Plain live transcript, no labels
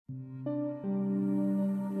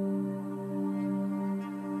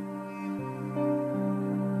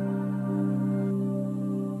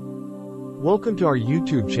Welcome to our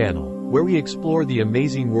YouTube channel, where we explore the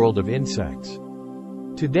amazing world of insects.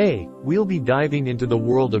 Today, we'll be diving into the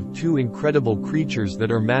world of two incredible creatures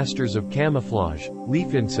that are masters of camouflage,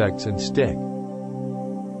 leaf insects and stick.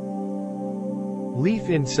 Leaf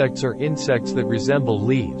insects are insects that resemble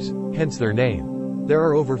leaves, hence their name. There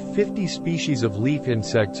are over 50 species of leaf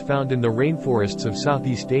insects found in the rainforests of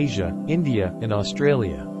Southeast Asia, India, and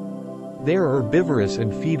Australia. They are herbivorous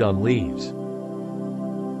and feed on leaves.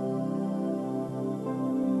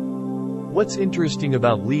 What's interesting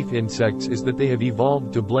about leaf insects is that they have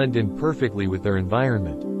evolved to blend in perfectly with their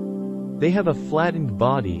environment. They have a flattened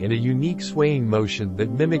body and a unique swaying motion that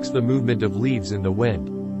mimics the movement of leaves in the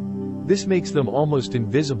wind. This makes them almost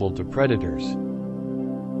invisible to predators.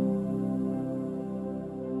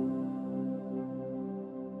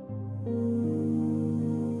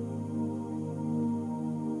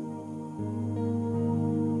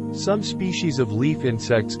 Some species of leaf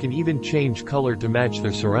insects can even change color to match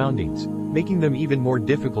their surroundings, making them even more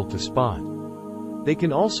difficult to spot. They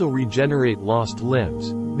can also regenerate lost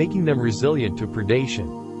limbs, making them resilient to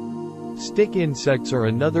predation. Stick insects are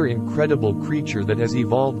another incredible creature that has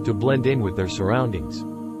evolved to blend in with their surroundings.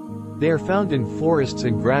 They are found in forests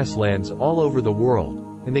and grasslands all over the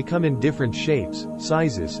world, and they come in different shapes,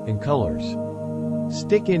 sizes, and colors.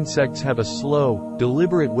 Stick insects have a slow,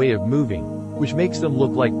 deliberate way of moving, which makes them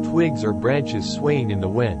look like twigs or branches swaying in the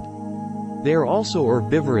wind. They are also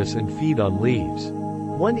herbivorous and feed on leaves.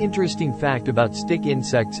 One interesting fact about stick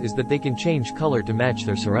insects is that they can change color to match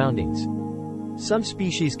their surroundings. Some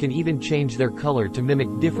species can even change their color to mimic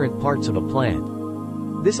different parts of a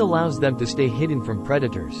plant. This allows them to stay hidden from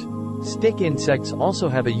predators. Stick insects also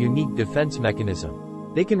have a unique defense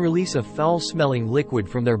mechanism. They can release a foul-smelling liquid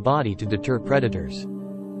from their body to deter predators.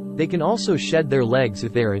 They can also shed their legs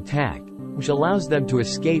if they are attacked, which allows them to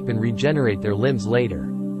escape and regenerate their limbs later.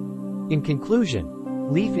 In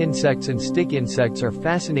conclusion, leaf insects and stick insects are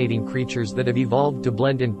fascinating creatures that have evolved to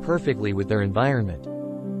blend in perfectly with their environment.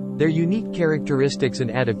 Their unique characteristics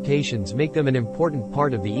and adaptations make them an important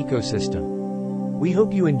part of the ecosystem. We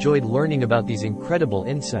hope you enjoyed learning about these incredible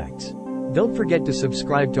insects. Don't forget to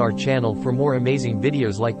subscribe to our channel for more amazing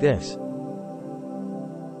videos like this.